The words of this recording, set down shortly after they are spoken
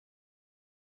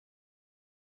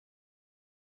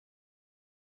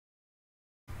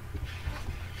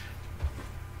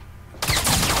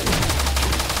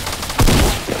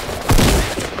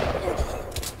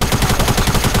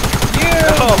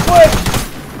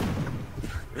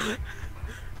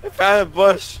Found a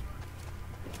bush.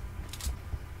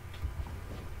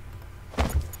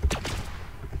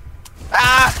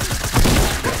 Ah!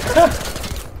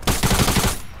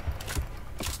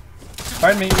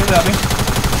 Pardon me, you love me.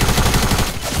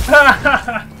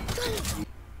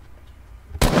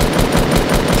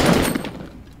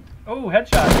 Oh,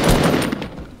 headshot.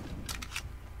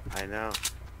 I know.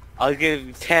 I'll give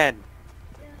you 10.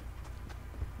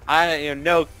 I don't even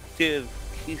know, dude.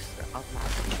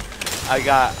 I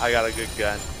got a good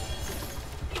gun.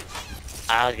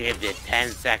 I'll give you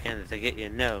 10 seconds to get your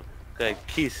no good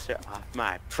keister off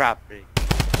my property.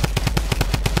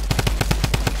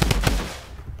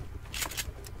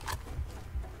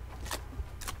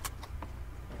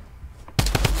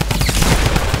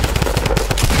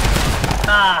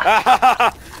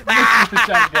 Ah! This is the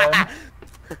shotgun.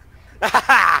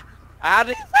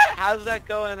 How's that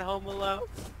going, Home Alone?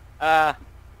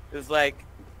 It's like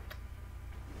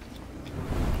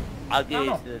I'll give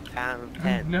you to the town of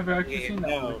 10. Never actually seen that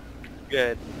no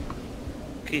good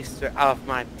keister off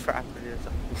my property or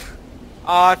something.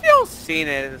 Oh, if you don't seen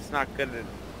it, it's not good.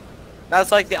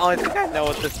 That's like the only thing I know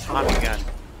with this Tommy gun.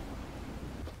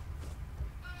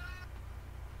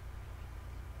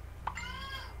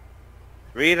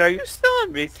 Ried, are you still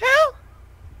in retail?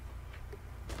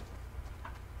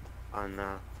 Oh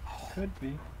no. Could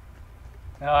be.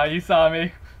 Ah, you saw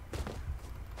me.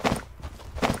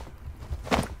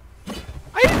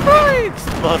 Are you throwing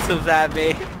explosives at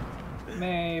me?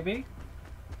 Maybe.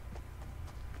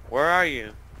 Where are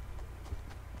you?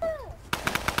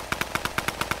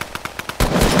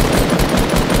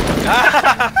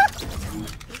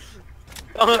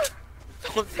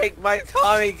 Don't take my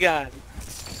Tommy gun.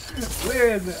 Where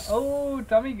is it? Oh,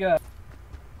 Tommy gun.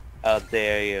 How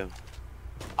dare you?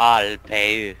 I'll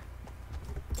pay you.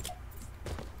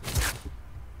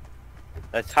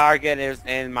 The target is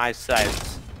in my sights.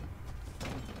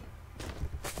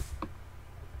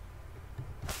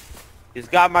 He's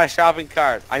got my shopping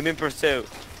cart. I'm in pursuit.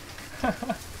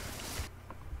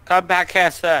 Come back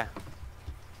here, sir.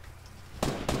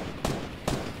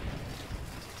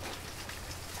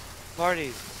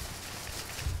 Party.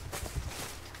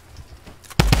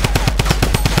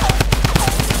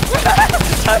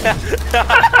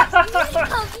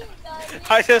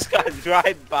 I just got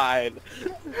drive-by'd.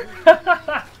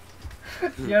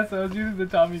 Yes, I was using the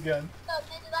Tommy gun. No,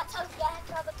 that's how you have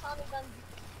to have a Tommy gun.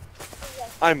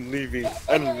 I'm leaving.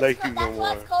 I don't like you no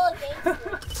more. That's what's called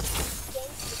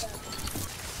gangster gun.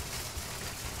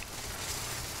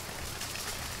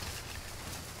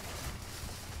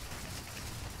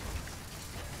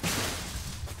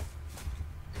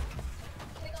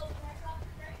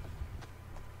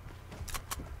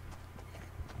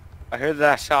 I heard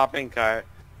that shopping cart.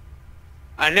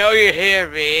 I know you're here,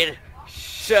 Ried.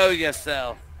 Show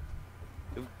yourself.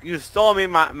 You stole me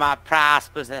my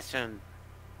prized possession.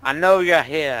 I know you're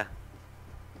here.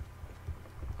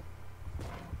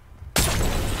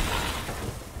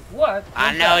 What?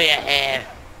 I know you're here.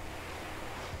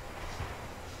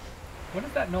 What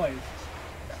is that noise?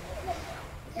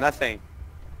 Nothing.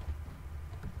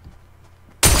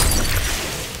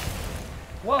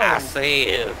 Whoa! I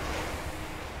see you.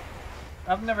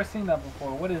 I've never seen that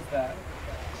before. What is that?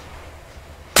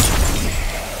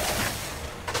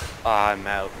 Oh, I'm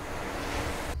out.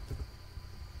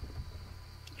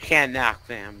 You can't knock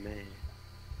them, man.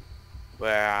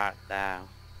 Where art thou?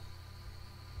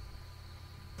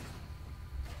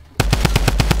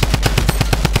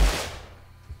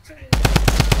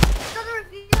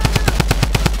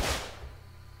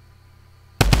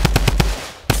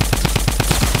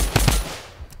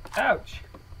 Ouch!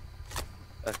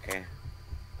 Okay.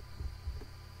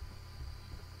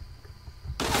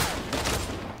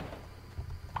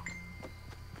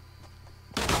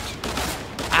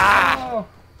 Ah! Oh.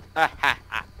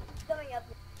 Coming up.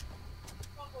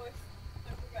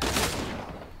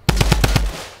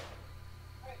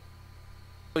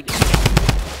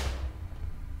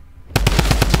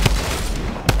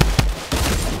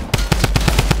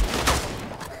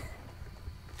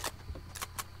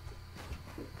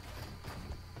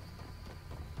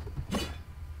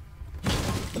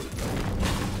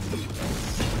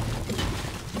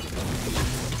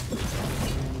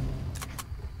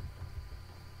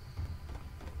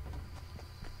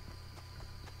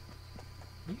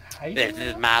 This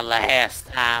is my last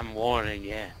time warning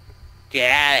you.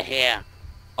 Get out of here,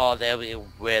 or there'll be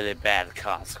really bad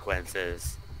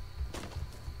consequences.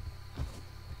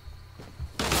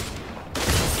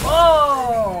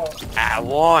 Oh! I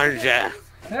warned you.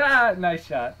 Ah, nice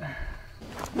shot.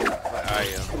 Where are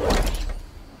you?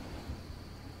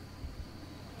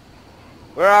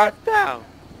 Where art thou?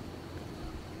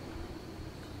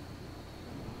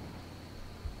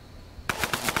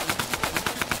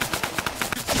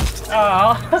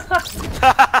 Oh.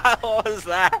 What was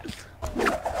that?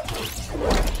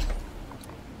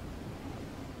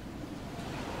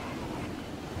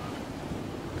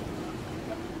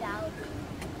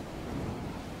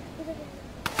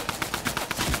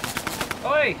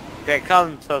 Oi! Okay,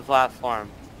 come to the platform.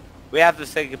 We have to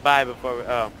say goodbye before we...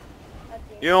 Oh. Okay.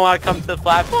 You don't want to come to the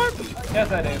platform?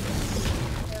 Yes, I do.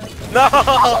 No!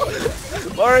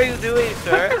 What are you doing,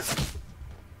 sir?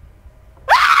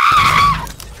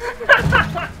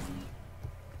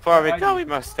 Before we go, we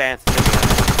must dance together.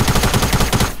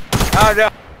 Oh no!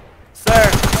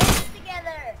 Sir! Dance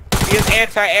together. Use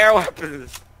anti-air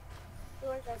weapons!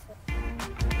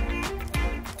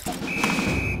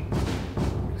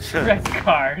 Red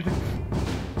card.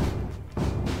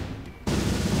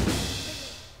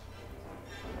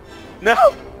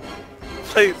 No!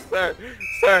 Please, sir!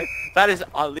 Sir! That is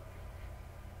illegal.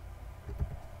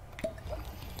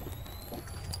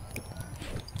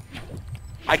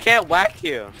 I can't whack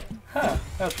you. Huh,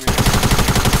 that's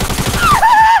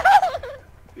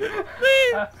weird.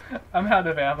 Please! I'm out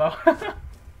of ammo.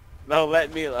 No,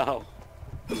 let me know.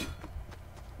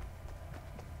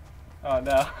 Oh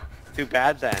no. Too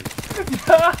bad then.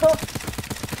 No!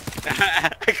 I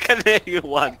couldn't hit you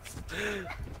once. Did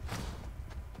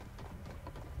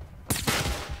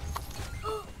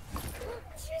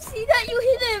you see that? You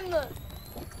hit him!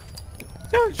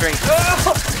 Don't drink.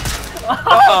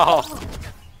 Oh!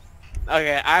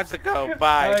 Okay, I have to go.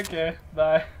 Bye. Okay,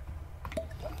 bye.